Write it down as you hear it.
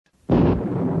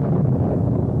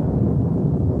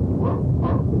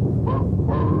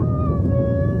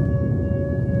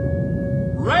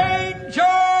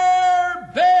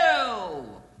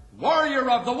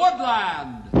the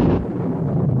woodland.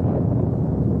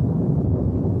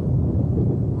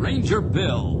 Ranger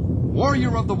Bill,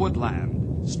 warrior of the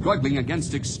woodland, struggling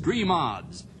against extreme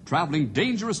odds, traveling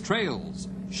dangerous trails,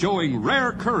 showing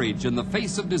rare courage in the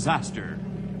face of disaster.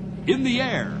 In the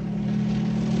air.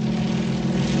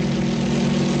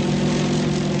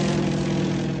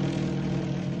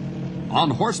 On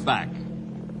horseback.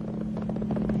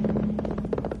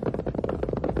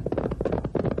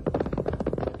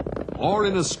 Or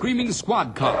in a screaming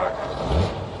squad car.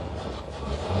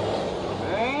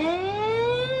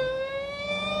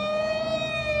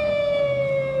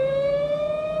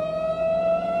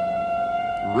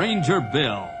 Ranger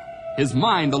Bill, his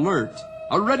mind alert,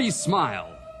 a ready smile,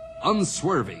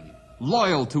 unswerving,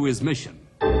 loyal to his mission.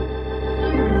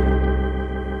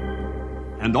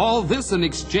 And all this in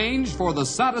exchange for the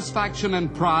satisfaction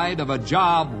and pride of a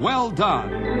job well done.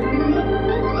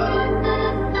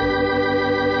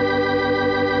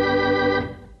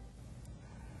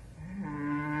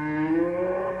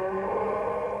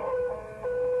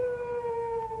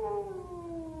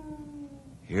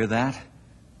 Hear that?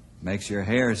 Makes your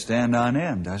hair stand on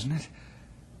end, doesn't it?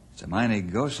 It's a mighty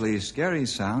ghostly, scary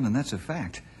sound, and that's a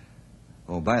fact.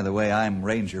 Oh, by the way, I'm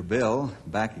Ranger Bill,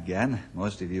 back again.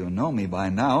 Most of you know me by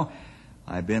now.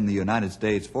 I've been the United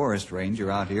States Forest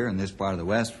Ranger out here in this part of the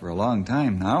West for a long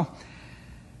time now.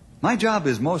 My job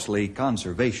is mostly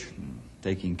conservation,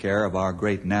 taking care of our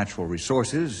great natural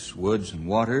resources, woods and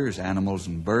waters, animals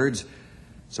and birds.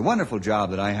 It's a wonderful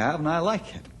job that I have, and I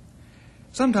like it.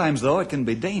 Sometimes, though, it can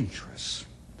be dangerous.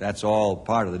 That's all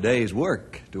part of the day's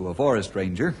work to a forest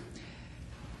ranger.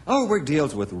 Our work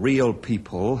deals with real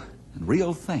people and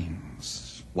real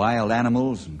things, wild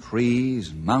animals and trees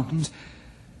and mountains.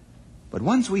 But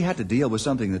once we had to deal with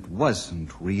something that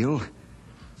wasn't real,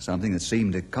 something that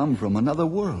seemed to come from another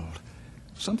world,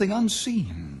 something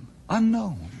unseen,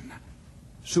 unknown,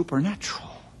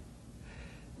 supernatural.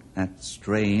 That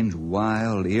strange,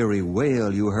 wild, eerie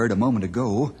wail you heard a moment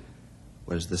ago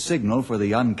was the signal for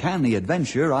the uncanny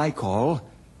adventure I call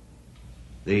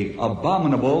the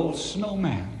Abominable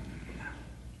Snowman.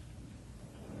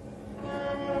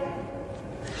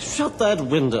 Shut that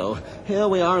window. Here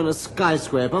we are in a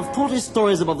skyscraper, 40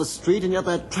 stories above the street, and yet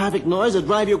that traffic noise would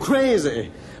drive you crazy.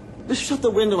 Shut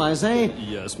the window, I say.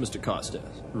 Yes, Mr. Carstairs.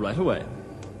 Right away.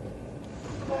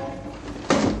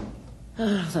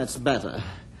 That's better.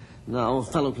 Now a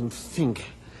fellow can think.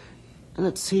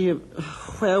 Let's see,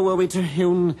 where were we,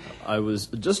 Terhune? I was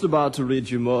just about to read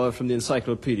you more from the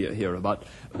encyclopedia here about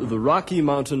the Rocky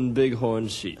Mountain bighorn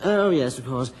sheep. Oh, yes, of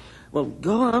course. Well,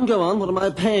 go on. What am I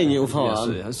paying you for?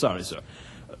 Yes, sorry, sir.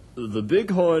 The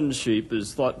bighorn sheep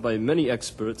is thought by many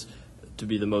experts to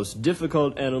be the most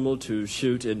difficult animal to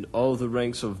shoot in all the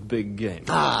ranks of big game.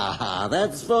 Ah,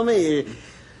 that's for me.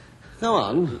 Go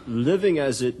on. Living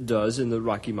as it does in the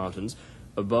Rocky Mountains,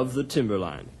 above the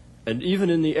timberline, and even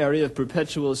in the area of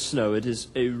perpetual snow, it is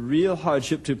a real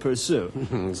hardship to pursue.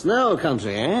 Snow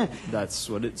country, eh? That's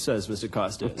what it says, Mr.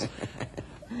 Carstairs.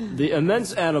 The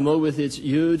immense animal with its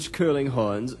huge curling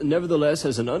horns nevertheless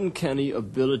has an uncanny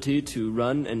ability to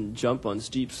run and jump on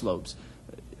steep slopes,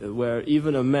 where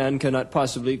even a man cannot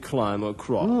possibly climb or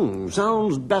crawl.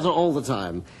 Sounds better all the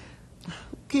time.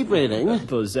 Keep reading.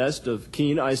 Possessed of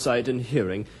keen eyesight and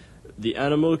hearing, the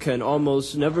animal can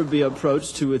almost never be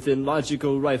approached to within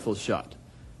logical rifle shot.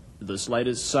 The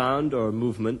slightest sound or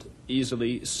movement,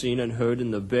 easily seen and heard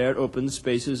in the bare open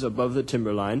spaces above the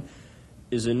timberline,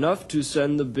 is enough to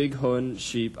send the bighorn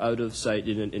sheep out of sight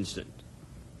in an instant.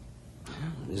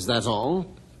 Is that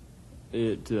all?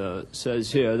 It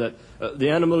says here that the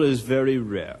animal is very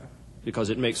rare, because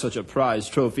it makes such a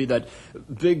prized trophy that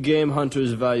big game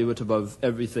hunters value it above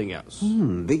everything else.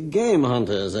 Big game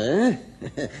hunters, eh?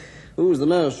 Who's the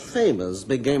most famous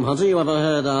big game hunter you ever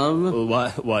heard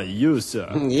of? Why, you,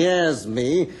 sir. Yes,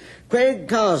 me. Craig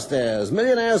Carstairs,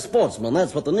 millionaire sportsman.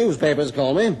 That's what the newspapers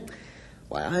call me.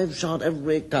 Why, I've shot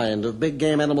every kind of big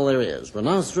game animal there is.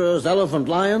 Rhinoceros, elephant,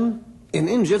 lion, and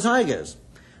India tigers.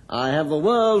 I have the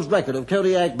world's record of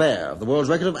Kodiak bear, the world's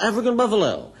record of African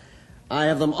buffalo. I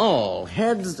have them all,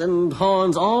 heads and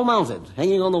horns all mounted,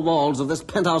 hanging on the walls of this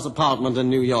penthouse apartment in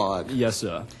New York. Yes,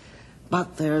 sir.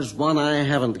 But there's one I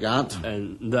haven't got.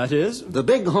 And that is? The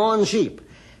bighorn sheep.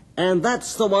 And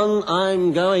that's the one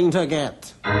I'm going to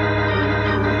get.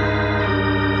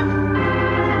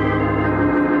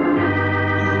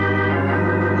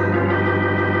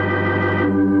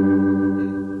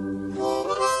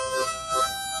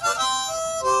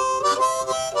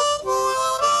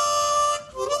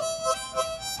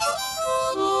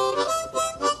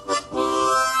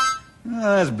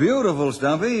 That's beautiful,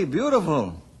 Stumpy,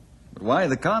 beautiful. But why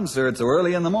the concert so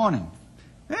early in the morning?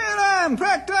 Well, I'm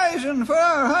practicing for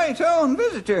our high-tone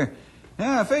visitor.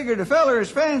 I figured a feller as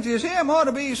fancy as him ought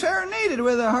to be serenaded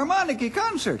with a harmonica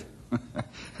concert.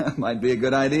 That might be a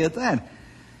good idea at that.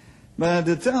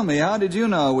 But tell me, how did you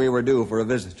know we were due for a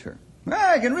visitor?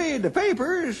 I can read the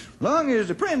papers, long as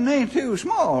the print ain't too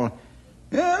small.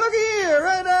 Look here,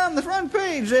 right on the front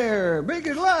page there. Big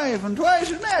as life and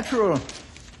twice as natural.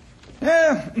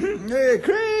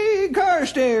 Craig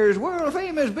Carstairs,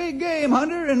 world-famous big game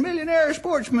hunter and millionaire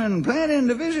sportsman, planning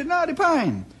to visit Knotty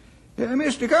Pine.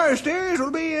 Mr. Carstairs will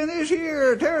be in this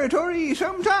here territory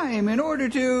sometime in order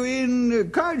to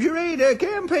incarcerate a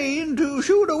campaign to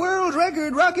shoot a world's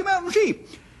record Rocky Mountain sheep.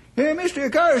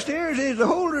 Mr. Carstairs is the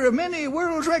holder of many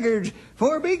world's records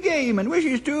for big game and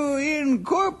wishes to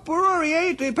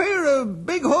incorporate a pair of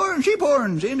bighorn sheep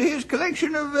horns into his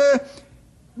collection of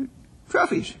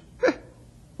trophies.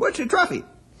 What's a trophy?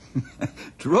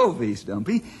 Trophy,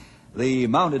 Stumpy. The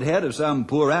mounted head of some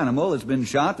poor animal that's been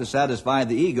shot to satisfy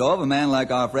the ego of a man like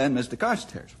our friend Mr.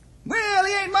 Carstairs. Well,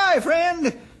 he ain't my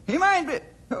friend. He might be...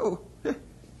 Oh,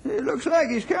 it looks like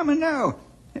he's coming now.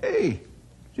 Hey,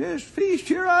 just feast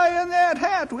your eye on that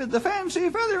hat with the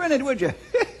fancy feather in it, would you?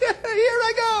 Here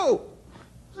I go.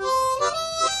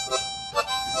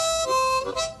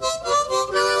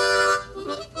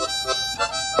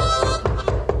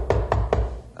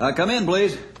 Come in,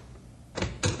 please.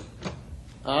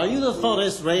 Are you the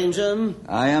Forest Ranger?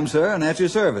 I am, sir, and at your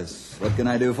service. What can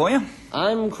I do for you?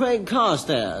 I'm Craig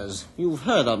Carstairs. You've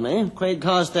heard of me. Craig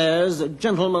Carstairs,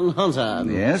 gentleman hunter.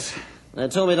 Yes? They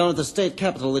told me down at the state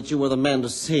capitol that you were the man to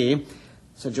see.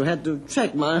 Said you had to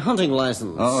check my hunting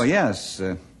license. Oh, yes.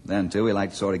 Then, too, we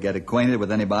like to sort of get acquainted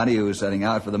with anybody who's setting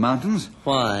out for the mountains.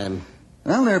 Why?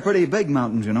 Well, they're pretty big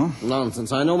mountains, you know.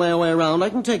 Nonsense. I know my way around. I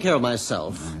can take care of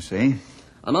myself. I see.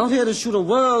 I'm out here to shoot a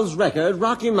world's record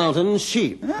Rocky Mountain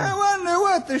sheep. I wonder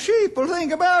what the sheep will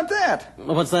think about that.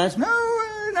 What's that?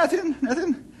 No,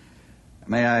 nothing.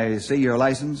 May I see your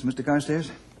license, Mr. Carstairs?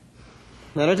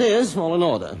 There it is, all in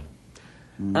order.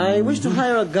 I wish to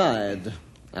hire a guide.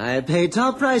 I pay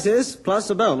top prices,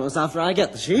 plus a bonus after I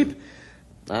get the sheep.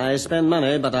 I spend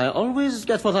money, but I always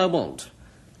get what I want.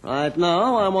 Right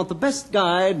now, I want the best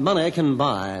guide money can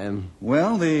buy.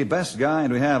 Well, the best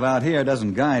guide we have out here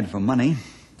doesn't guide for money.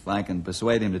 If I can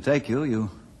persuade him to take you,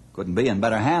 you couldn't be in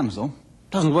better hands, though.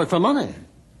 Doesn't work for money.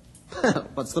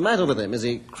 What's the matter with him? Is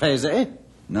he crazy?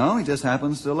 No, he just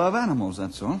happens to love animals,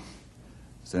 that's all.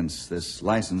 Since this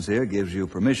license here gives you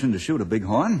permission to shoot a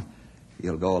bighorn,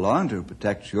 you'll go along to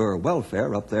protect your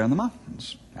welfare up there in the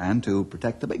mountains. And to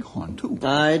protect the bighorn, too.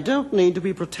 I don't need to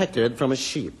be protected from a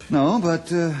sheep. No, but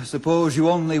suppose you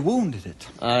only wounded it.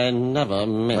 I never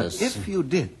miss. But if you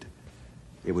did,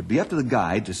 it would be up to the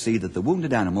guide to see that the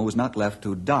wounded animal was not left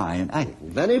to die in agony.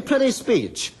 Very pretty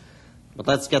speech. But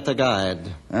let's get the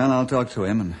guide. Well, I'll talk to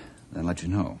him and then let you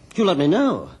know. You let me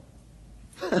know.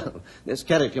 This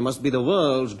character must be the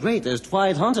world's greatest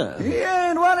white hunter. He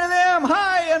ain't one of them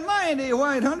high and mighty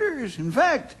white hunters. In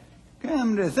fact,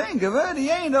 come to think of it, he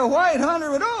ain't a white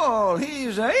hunter at all.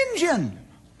 He's an Injun.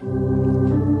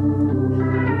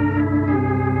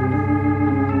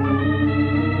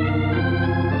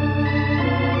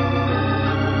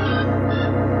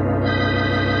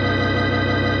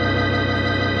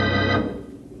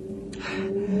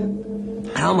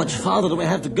 How much farther do we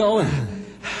have to go, and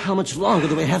how much longer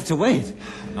do we have to wait?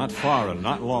 Not far and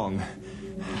not long.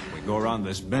 We go around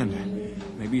this bend.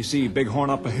 Maybe you see Bighorn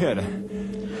up ahead.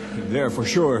 There for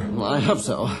sure. Well, I hope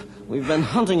so. We've been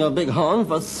hunting a bighorn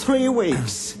for 3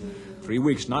 weeks. 3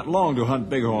 weeks, not long to hunt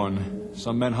bighorn.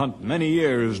 Some men hunt many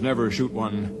years, never shoot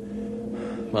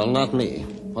one. Well, not me.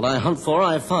 What I hunt for,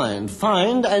 I find.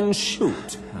 Find and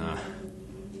shoot.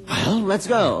 Well, let's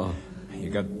go. You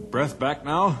got breath back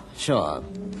now? Sure.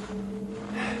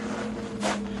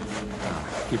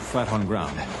 Keep flat on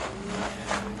ground.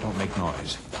 Don't make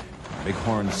noise.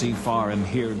 Bighorn see far and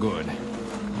hear good.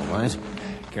 All right.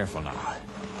 Careful now.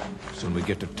 Soon we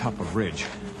get to top of ridge.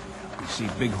 We see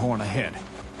Bighorn ahead.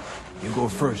 You go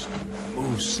first.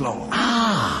 Move slow.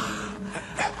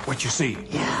 What you see?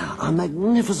 Yeah, a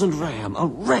magnificent ram. A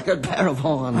record pair of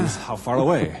horns. How far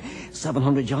away?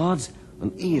 700 yards.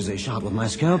 An easy shot with my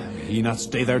scope. He not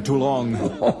stay there too long.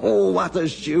 Oh, what a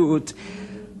shoot.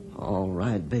 All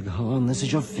right, Bighorn, this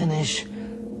is your finish.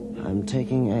 I'm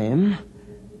taking aim.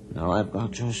 Now I've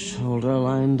got your shoulder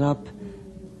lined up.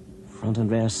 Front and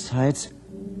rear sights.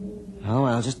 Now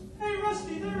I'll just... Hey,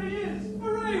 Rusty, there he is!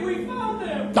 Hooray, we found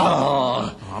him!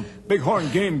 Oh! Bighorn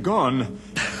game gone.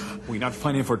 We not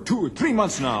find him for 2 or 3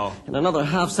 months now. In another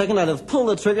half second, I'd have pulled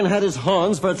the trigger and had his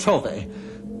horns for a trophy.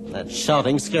 That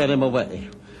shouting scared him away.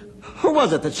 Who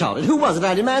was it that shouted? Who was it?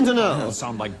 I demand to know. That'll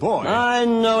sound like boy. I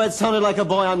know it sounded like a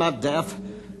boy. I'm not deaf.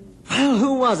 Well,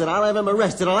 who was it? I'll have him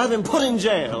arrested. I'll have him put in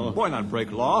jail. Boy not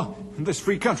break law. This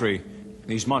free country.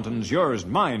 These mountains yours,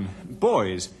 mine,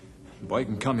 boys. Boy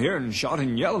can come here and shout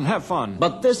and yell and have fun.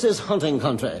 But this is hunting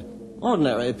country.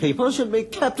 Ordinary people should be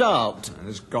kept out.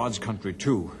 This is God's country,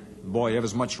 too. Boy have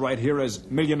as much right here as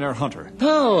millionaire hunter.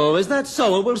 Oh, is that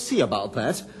so? Well, we'll see about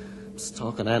that.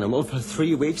 Stalk an animal for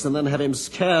 3 weeks and then have him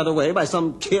scared away by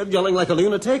some kid yelling like a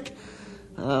lunatic?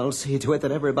 I'll see to it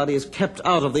that everybody is kept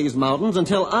out of these mountains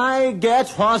until I get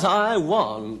what I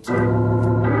want.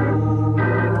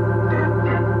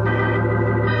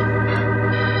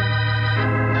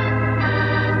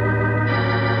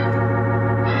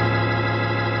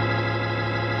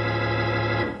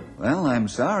 Well, I'm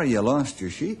sorry you lost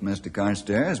your sheep, Mr.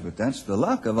 Carstairs, but that's the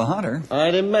luck of a hunter. I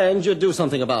demand you do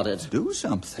something about it. Do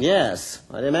something? Yes.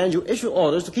 I demand you issue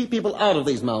orders to keep people out of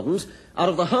these mountains, out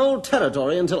of the whole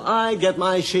territory, until I get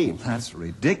my sheep. That's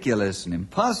ridiculous and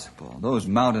impossible. Those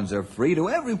mountains are free to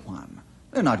everyone.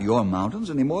 They're not your mountains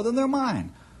any more than they're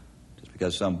mine. Just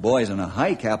because some boys on a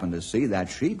hike happened to see that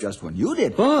sheep just when you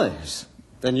did. Boys?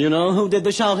 Then you know who did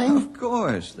the shouting? Of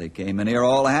course. They came in here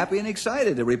all happy and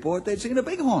excited to report they'd seen a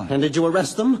bighorn. And did you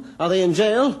arrest them? Are they in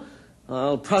jail?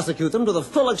 I'll prosecute them to the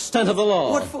full extent of the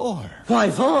law. What for? Why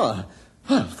for?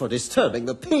 Well, for disturbing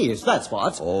the peace, that's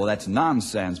what. Oh, that's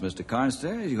nonsense, Mr.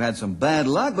 Carstairs. You had some bad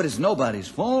luck, but it's nobody's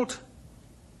fault.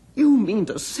 You mean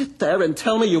to sit there and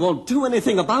tell me you won't do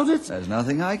anything about it? There's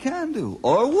nothing I can do,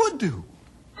 or would do.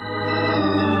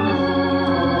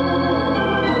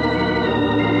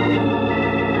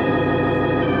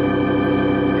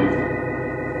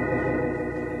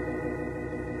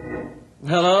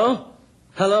 Hello?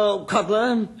 Hello,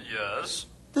 Cutler? Yes?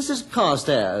 This is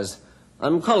Carstairs.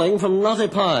 I'm calling from Knotty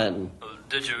Pine.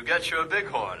 Did you get your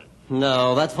bighorn?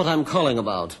 No, that's what I'm calling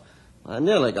about. I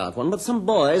nearly got one, but some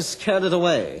boys scared it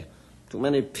away. Too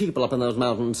many people up in those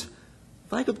mountains.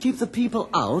 If I could keep the people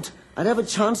out, I'd have a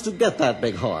chance to get that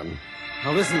bighorn.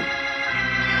 Now listen.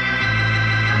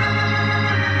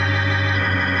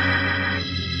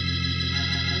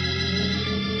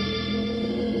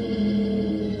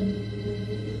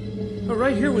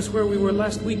 Right here was where we were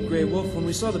last week, Grey Wolf, when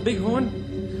we saw the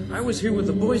bighorn. I was here with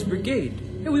the boys' brigade,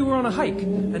 and we were on a hike,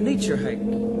 a nature hike.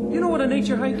 You know what a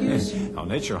nature hike is? A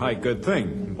nature hike, good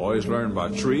thing. Boys learn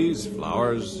about trees,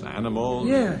 flowers, animals.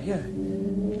 Yeah.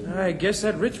 I guess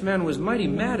that rich man was mighty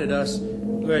mad at us.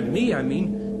 At me, I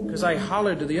mean, because I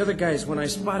hollered to the other guys when I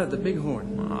spotted the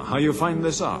bighorn. How you find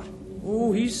this out?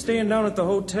 Oh, he's staying down at the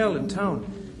hotel in town.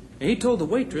 And he told the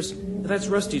waitress that's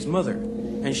Rusty's mother.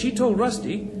 And she told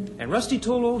Rusty, and Rusty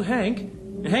told old Hank,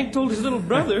 and Hank told his little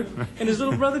brother, and his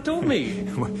little brother told me.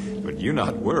 But you're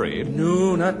not worried.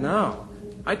 No, not now.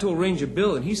 I told Ranger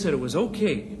Bill, and he said it was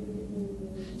okay.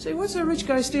 Say, what's that rich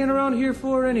guy staying around here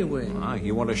for anyway?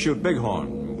 You want to shoot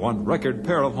bighorn. Want record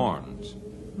pair of horns.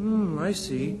 I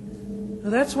see. Now,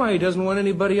 that's why he doesn't want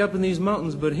anybody up in these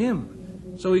mountains but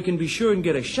him. So he can be sure and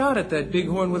get a shot at that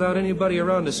bighorn without anybody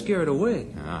around to scare it away.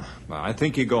 I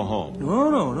think you go home.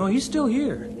 No, he's still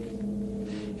here.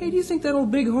 Hey, do you think that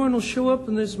old bighorn will show up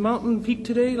in this mountain peak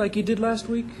today like he did last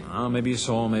week? Maybe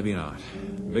so, maybe not.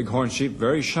 Bighorn sheep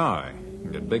very shy.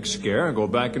 Get big scare, go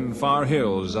back in far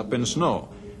hills up in snow.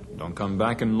 Don't come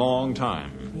back in long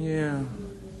time. Yeah.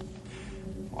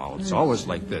 Well, it's always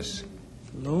like this.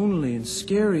 Lonely and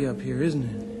scary up here, isn't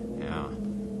it? Yeah.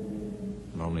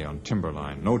 Lonely on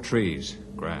timberline. No trees,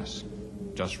 grass,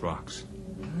 just rocks.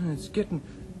 It's getting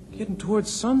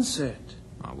towards sunset.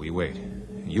 We wait.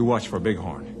 You watch for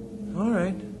bighorn. All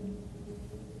right.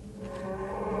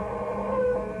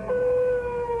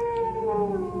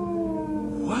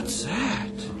 What's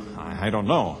that? I don't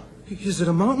know. Is it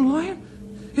a mountain lion?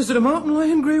 Is it a mountain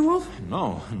lion, Grey Wolf?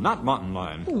 No, not mountain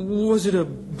lion. Was it a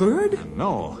bird?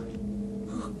 No.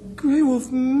 Grey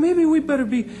Wolf, maybe we better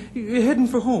be heading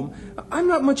for home. I'm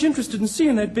not much interested in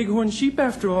seeing that bighorn sheep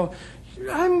after all.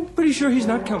 I'm pretty sure he's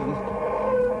not coming.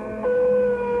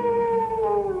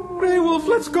 Grey Wolf,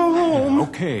 let's go home.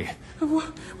 Okay.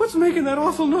 What's making that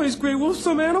awful noise, Grey Wolf?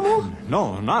 Some animal?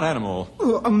 No, not animal.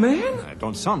 A man? It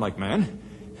don't sound like man.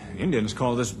 Indians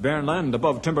call this barren land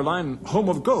above timberline home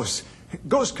of ghosts.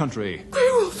 Ghost country. Grey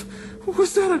Wolf,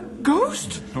 was that a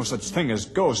ghost? No such thing as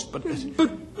ghost, but...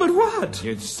 But what?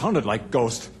 It sounded like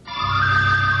ghost.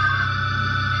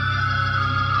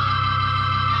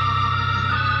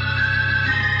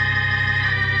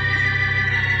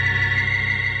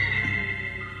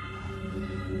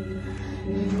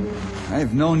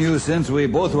 I've known you since we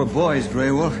both were boys,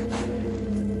 Grey Wolf.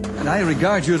 And I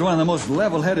regard you as one of the most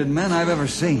level-headed men I've ever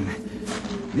seen.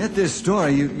 Yet this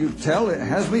story you tell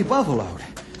has me buffaloed.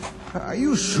 Are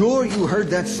you sure you heard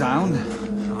that sound?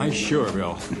 I'm sure,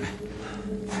 Bill.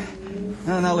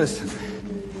 Now listen.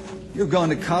 You've gone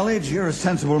to college, you're a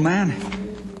sensible man.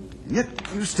 Yet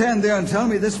you stand there and tell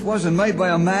me this wasn't made by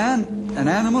a man, an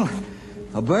animal,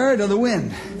 a bird, or the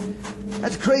wind.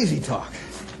 That's crazy talk.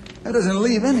 That doesn't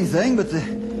leave anything but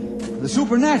the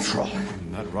supernatural.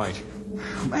 Not right.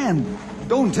 Man,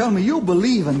 don't tell me you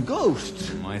believe in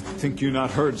ghosts. I think you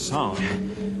not heard sound.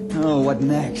 Oh, what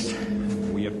next?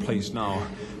 We at place now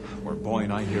where boy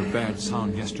and I hear bad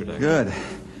sound yesterday. Good.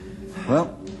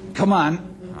 Well, come on.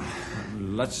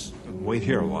 Let's wait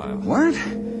here a while. What?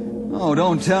 Oh,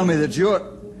 don't tell me that you're...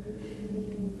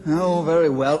 Oh, very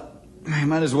well. You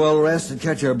might as well rest and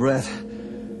catch your breath.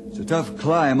 It's a tough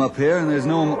climb up here, and there's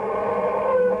no...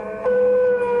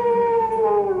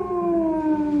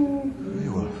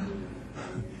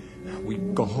 We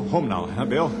go home now, huh,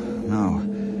 Bill? No.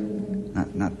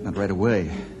 Not right away.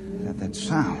 That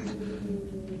sound.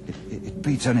 It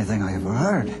beats anything I ever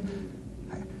heard.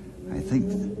 I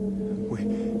think...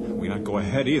 We not go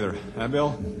ahead either, huh,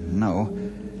 Bill? No.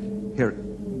 Here,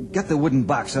 get the wooden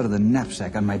box out of the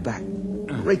knapsack on my back.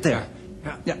 Right there.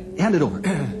 Yeah, hand it over.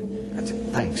 That's it.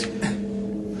 Thanks.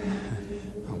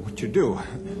 What you do?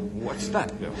 What's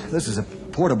that, Bill? This is a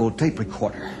portable tape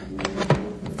recorder.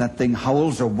 If that thing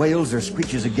howls or wails or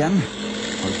screeches again,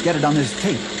 I'll get it on this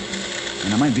tape.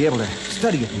 And I might be able to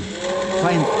study it and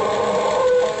find...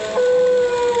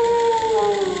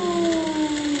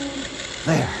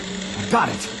 There. I got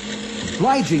it.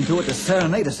 Obliging to it to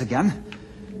serenade us again.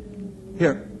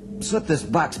 Here, slip this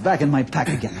box back in my pack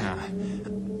again.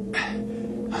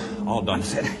 All done.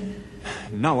 That's it.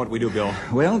 Now what we do, Bill?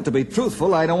 Well, to be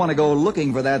truthful, I don't want to go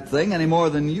looking for that thing any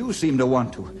more than you seem to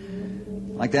want to.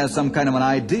 I'd like to have some kind of an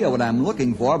idea what I'm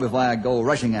looking for before I go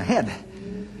rushing ahead.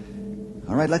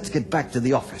 All right, let's get back to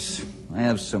the office. I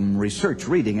have some research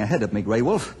reading ahead of me, Grey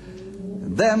Wolf.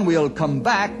 And then we'll come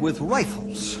back with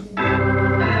rifles.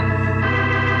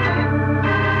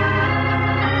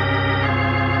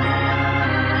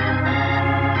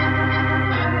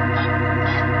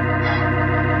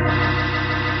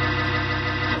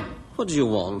 What do you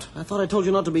want? I thought I told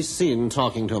you not to be seen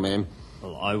talking to me.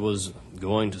 Well, I was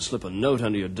going to slip a note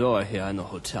under your door here in the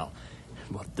hotel,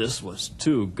 but this was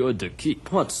too good to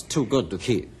keep. What's too good to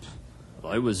keep?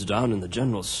 I was down in the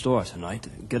general store tonight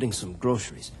getting some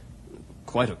groceries.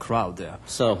 Quite a crowd there.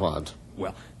 So what?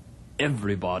 Well,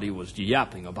 everybody was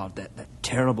yapping about that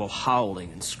terrible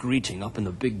howling and screeching up in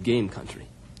the big game country.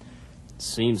 It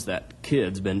seems that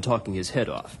kid's been talking his head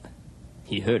off.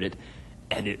 He heard it,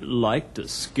 and it like to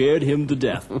scared him to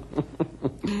death.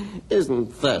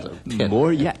 Isn't that a pity?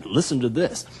 More yet, listen to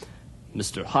this.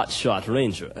 Mr. Hotshot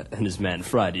Ranger and his man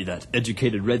Friday, that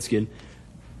educated redskin,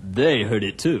 they heard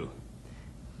it too.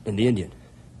 And the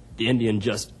Indian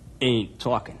just ain't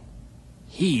talking.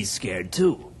 He's scared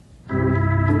too.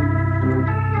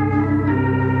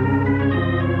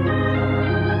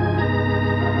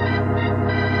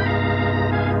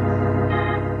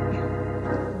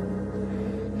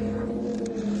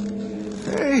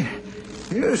 Hey,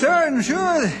 you certain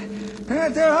sure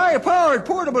that high-powered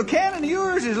portable cannon of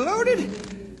yours is loaded?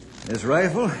 This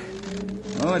rifle?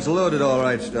 Oh, it's loaded all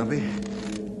right, Stumpy.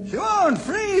 She won't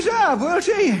freeze up, will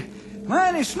she?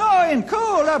 Mighty snowy and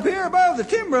cold up here above the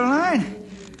timberline.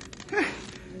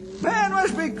 Man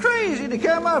must be crazy to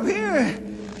come up here,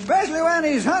 especially when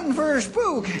he's hunting for a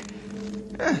spook.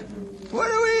 What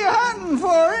are we hunting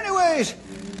for, anyways?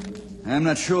 I'm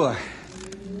not sure.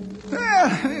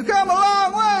 Well, you've come a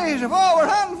long ways if all we're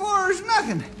hunting for is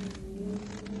nothing.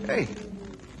 Hey,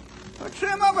 what's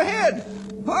them up ahead?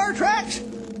 Bar tracks?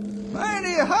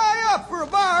 Mighty high up for a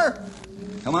bar.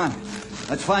 Come on,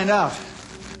 let's find out.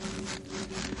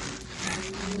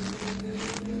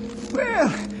 Well,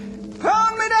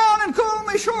 pound me down and call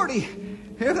me Shorty,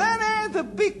 if that ain't the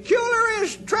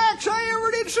peculiarest tracks I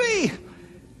ever did see.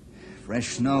 Fresh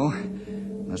snow.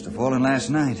 Must have fallen last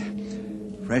night.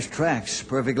 Fresh tracks,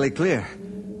 perfectly clear.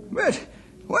 But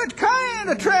what kind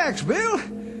of tracks, Bill?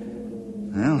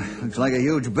 Well, looks like a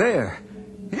huge bear.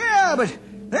 Yeah, but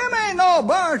them ain't no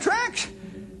bar tracks.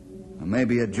 Or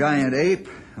maybe a giant ape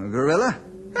or gorilla.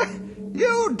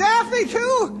 You daffy,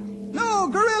 too? No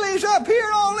gorillas up here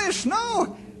in all this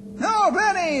snow. No,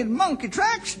 that ain't monkey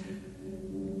tracks.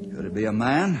 Could it be a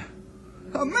man?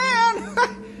 A man?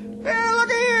 Yeah, look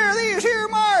here, these here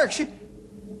marks.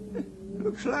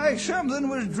 Looks like something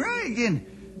was dragging,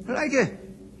 like a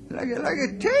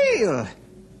tail,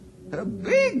 a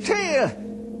big tail.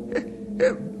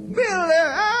 Bill,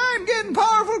 I'm getting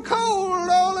powerful cold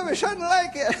all of a sudden,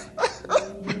 like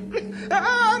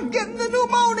I'm getting the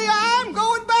pneumonia. I'm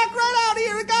going back right out of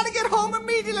here. I gotta get home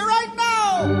immediately right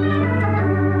now.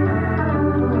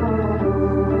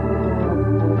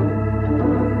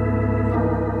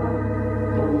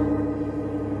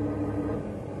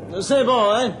 Say,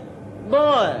 boy.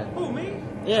 Boy. Oh, me?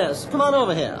 Yes, come on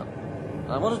over here.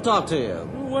 I want to talk to you.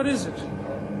 What is it?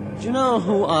 Do you know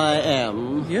who I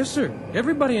am? Yes, sir.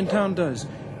 Everybody in town does.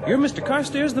 You're Mr.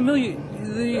 Carstairs,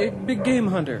 the big game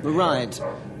hunter. Right.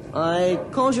 I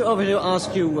called you over here to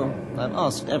ask you, I've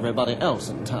asked everybody else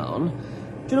in town.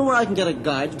 Do you know where I can get a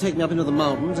guide to take me up into the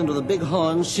mountains, into the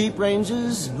bighorn sheep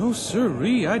ranges? No,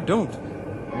 sirree, I don't.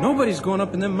 Nobody's going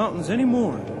up in them mountains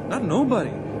anymore. Not nobody.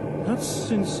 Not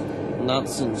since... Not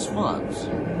since what?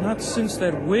 Not since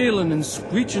that wailing and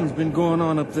screeching's been going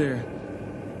on up there.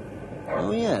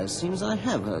 Oh, yes, seems I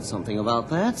have heard something about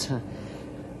that.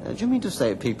 Do you mean to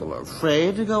say people are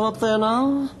afraid to go up there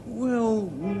now? Well,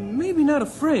 maybe not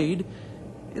afraid.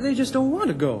 They just don't want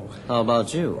to go. How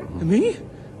about you? Me?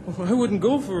 Oh, I wouldn't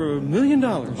go for $1 million.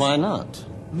 Why not?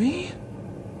 Me?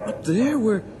 Up there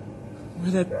where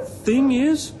that thing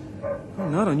is? Oh,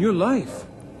 not on your life.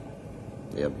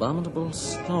 The Abominable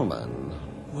Snowman.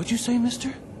 What'd you say,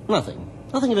 mister? Nothing.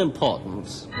 Nothing of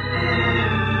importance.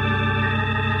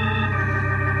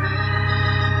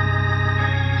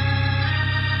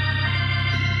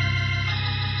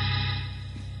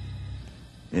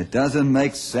 It doesn't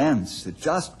make sense. It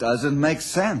just doesn't make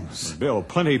sense. Bill,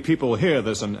 plenty of people hear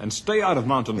this and stay out of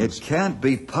mountains. It can't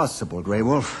be possible, Grey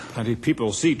Wolf. Plenty of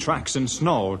people see tracks in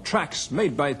snow, tracks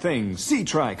made by things, see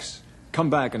tracks. Come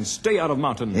back and stay out of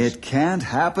mountains. It can't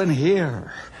happen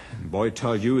here. Boy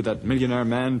tell you that millionaire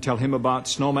man tell him about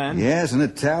Snowman? Yes, and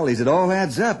it tallies. It all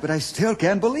adds up, but I still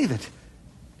can't believe it.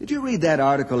 Did you read that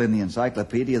article in the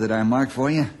encyclopedia that I marked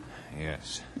for you?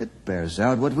 Yes. It bears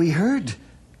out what we heard.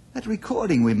 That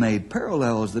recording we made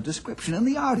parallels the description in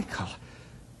the article.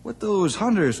 What those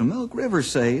hunters from Milk River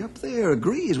say up there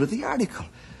agrees with the article.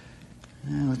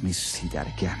 Now, let me see that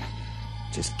again.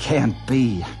 It just can't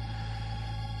be.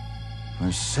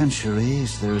 For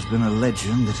centuries, there's been a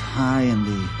legend that high in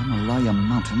the Himalaya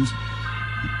mountains,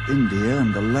 in India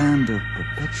and the land of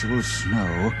perpetual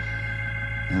snow,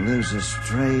 there lives a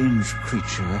strange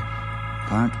creature,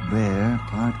 part bear,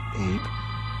 part ape,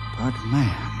 part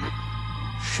man,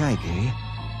 shaggy,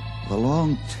 with a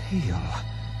long tail,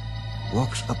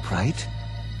 walks upright,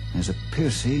 has a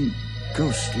piercing,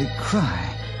 ghostly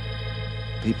cry.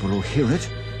 People who hear it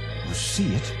or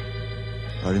see it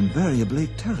are invariably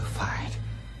terrified.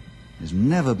 Has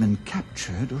never been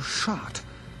captured or shot.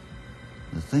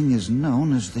 The thing is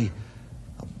known as the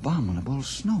Abominable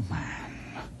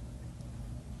Snowman.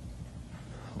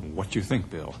 What you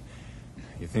think, Bill?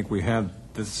 You think we have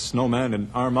this snowman in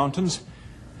our mountains?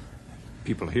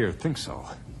 People here think so.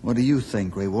 What do you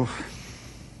think, Grey Wolf?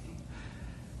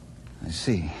 I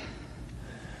see.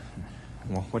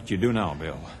 Well, what you do now,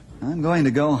 Bill? I'm going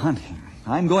to go hunting.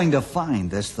 I'm going to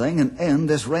find this thing and end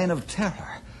this reign of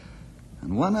terror.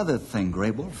 And one other thing,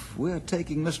 Grey Wolf. We're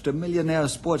taking Mr. Millionaire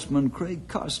Sportsman Craig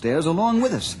Carstairs along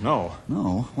with us. No.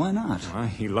 No? Why not?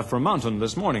 He left for mountain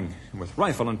this morning with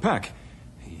rifle and pack.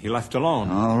 He left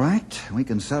alone. All right. We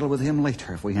can settle with him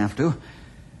later if we have to.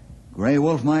 Grey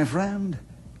Wolf, my friend,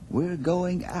 we're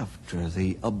going after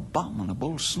the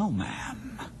Abominable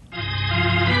Snowman.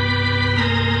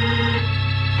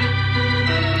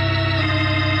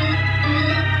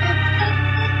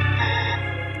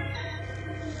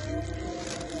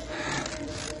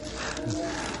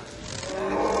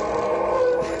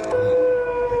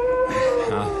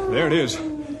 There it is.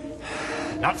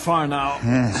 Not far now.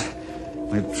 Yes.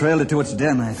 We've trailed it to its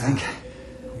den, I think.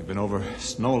 We've been over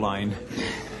snow line.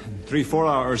 3-4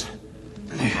 hours.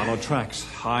 Followed tracks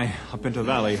high up into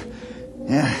valley.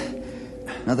 Yeah.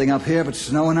 Nothing up here but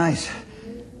snow and ice.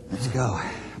 Let's go.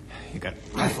 You got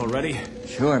rifle ready?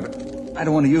 Sure, but I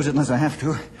don't want to use it unless I have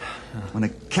to. I want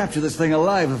to capture this thing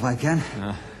alive if I can.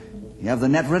 You have the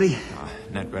net ready?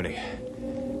 Net ready.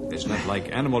 This net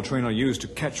like animal trainer used to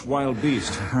catch wild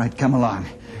beasts. All right, come along.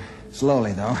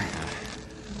 Slowly, though.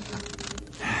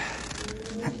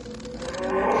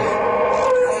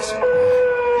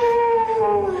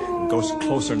 Goes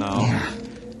closer now. Yeah.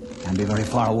 Can't be very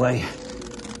far away.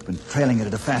 Been trailing it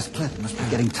at a fast clip. Must be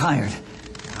getting tired.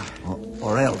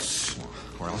 Or else.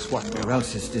 Or else what? Or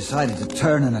else it's decided to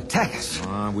turn and attack us.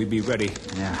 We be ready.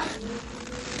 Yeah.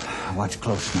 Watch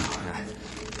close now.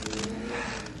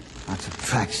 Lots of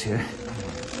tracks here.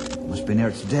 Must be near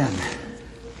its den.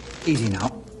 Easy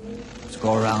now. Let's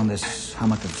go around this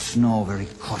hummock of snow very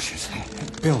cautiously.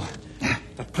 Bill,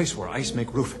 that place where ice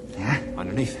make roof. Yeah?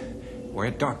 Underneath. Where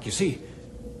it dark, you see?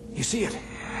 You see it?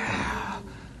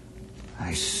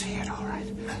 I see it all right.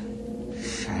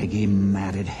 Shaggy,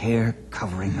 matted hair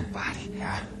covering the body.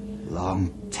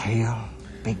 Long tail,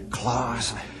 big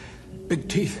claws. Big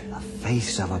teeth. The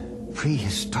face of a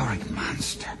prehistoric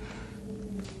monster.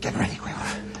 Get ready,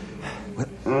 Werewolf.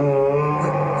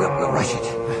 We'll rush it.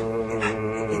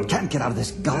 It can't get out of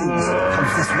this gully unless it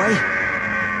comes this way.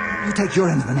 You take your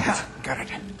end of the net. Got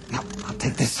it. Now, I'll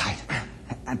take this side.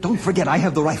 And don't forget, I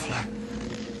have the rifle.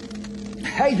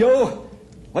 Hey, you!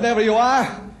 Whatever you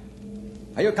are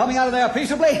you coming out of there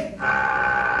peaceably?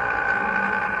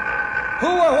 Who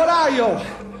or what are you?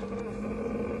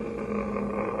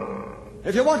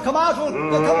 If you won't come out, we'll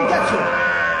come and get you.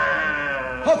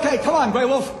 Okay, come on, Grey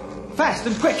Wolf. Fast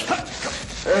and quick.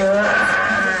 That's it.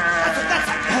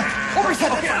 Over his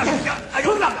head.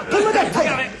 Pull it up. Pull it up.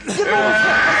 Get it over his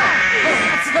head.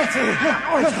 That's it.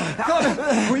 Come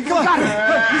on. We got it.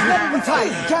 He's not even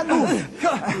tied. He can't move.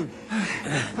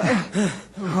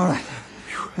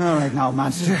 All right, now,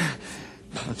 monster.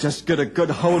 I'll just get a good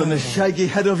hold in the shaggy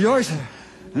head of yours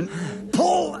and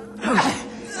pull.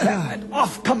 And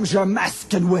off comes your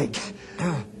mask and wig.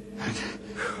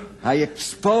 I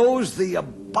expose the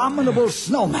abominable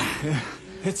snowman.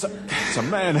 It's a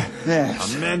man.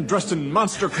 Yes. A man dressed in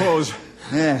monster clothes.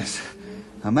 Yes.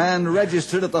 A man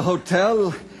registered at the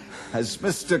hotel as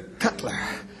Mr. Cutler.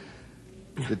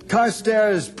 Did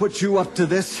Carstairs put you up to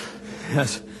this?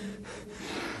 Yes.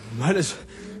 Might as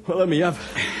well let me up.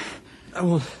 I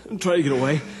won't try to get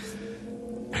away.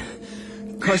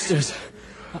 Carstairs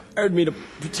hired me to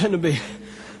pretend to be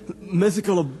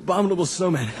mythical abominable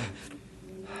snowman.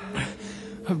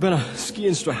 I've been a ski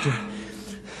instructor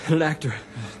and an actor.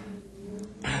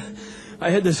 I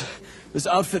had this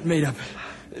outfit made up.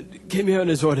 It came here on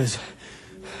his orders.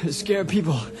 To scare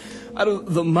people out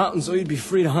of the mountains so he'd be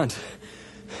free to hunt.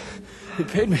 He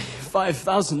paid me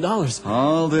 $5,000.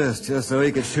 All this just so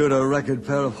he could shoot a record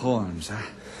pair of horns, huh?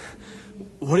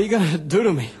 What are you going to do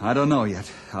to me? I don't know yet.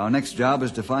 Our next job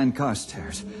is to find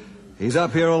Carstairs. He's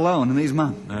up here alone in these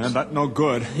mountains. And that's no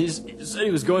good. He said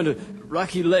he was going to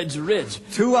Rocky Ledge Ridge.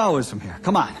 2 hours from here.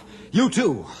 Come on. You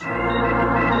too.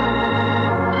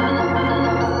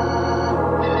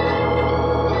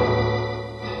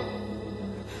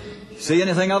 See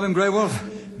anything of him, Grey Wolf?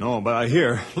 No, but I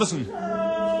hear. Listen.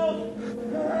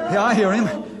 Yeah, I hear him.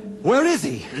 Where is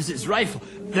he? This is his rifle.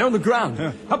 They're on the ground.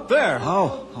 Up there.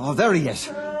 Oh, there he is.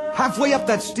 Halfway up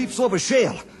that steep slope of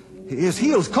shale. His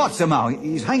heels caught somehow.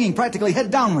 He's hanging practically head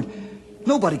downward.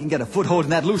 Nobody can get a foothold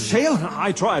in that loose shale.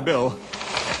 I try, Bill.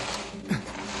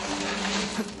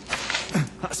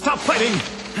 Stop fighting.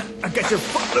 Get your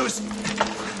foot loose.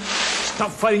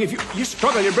 Stop fighting. If you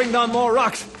struggle, you bring down more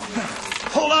rocks.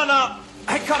 Hold on now.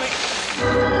 I'm coming.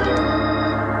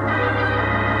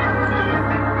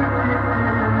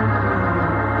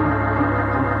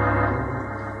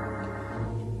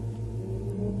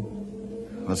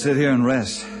 We'll sit here and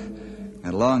rest.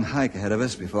 Got a long hike ahead of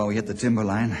us before we hit the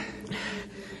timberline.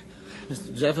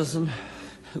 Mr. Jefferson,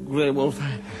 Grey Wolf,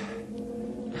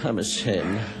 I'm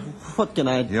ashamed. What can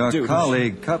I do? Your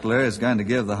colleague Cutler is going to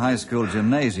give the high school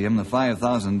gymnasium the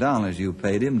 $5,000 you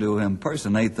paid him to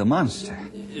impersonate the monster.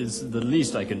 It's the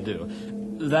least I can do.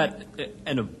 That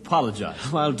and apologize.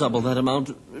 I'll double that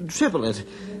amount, triple it.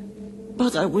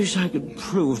 But I wish I could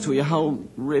prove to you how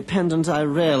repentant I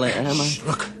really am. Shh,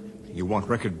 look. You want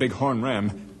record bighorn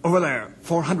ram. Over there,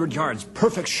 400 yards,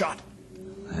 perfect shot.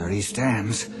 There he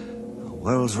stands. A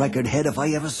world's record head if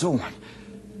I ever saw one.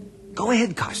 Go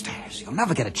ahead, Carstairs. You'll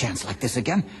never get a chance like this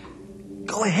again.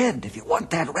 Go ahead. If you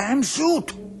want that ram,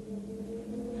 shoot.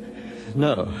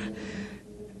 No,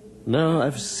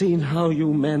 I've seen how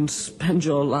you men spend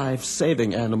your life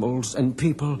saving animals and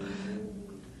people.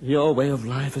 Your way of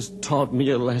life has taught me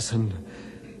a lesson.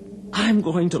 I'm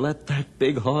going to let that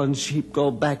bighorn sheep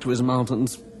go back to his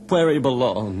mountains where he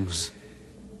belongs.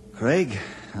 Craig,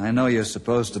 I know you're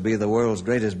supposed to be the world's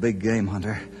greatest big game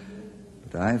hunter.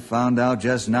 But I found out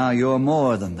just now you're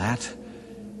more than that.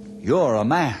 You're a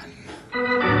man.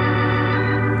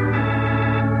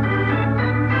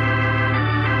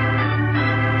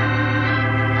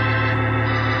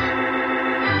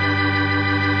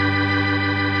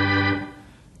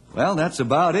 Well, that's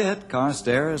about it.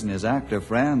 Carstairs and his actor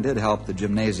friend did help the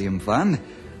gymnasium fund.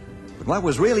 But what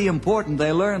was really important,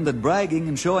 they learned that bragging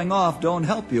and showing off don't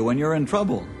help you when you're in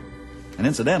trouble. And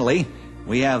incidentally,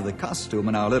 we have the costume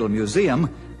in our little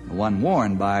museum, the one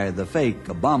worn by the fake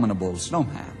Abominable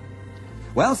snowman.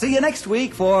 Well, see you next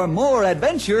week for more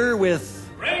adventure with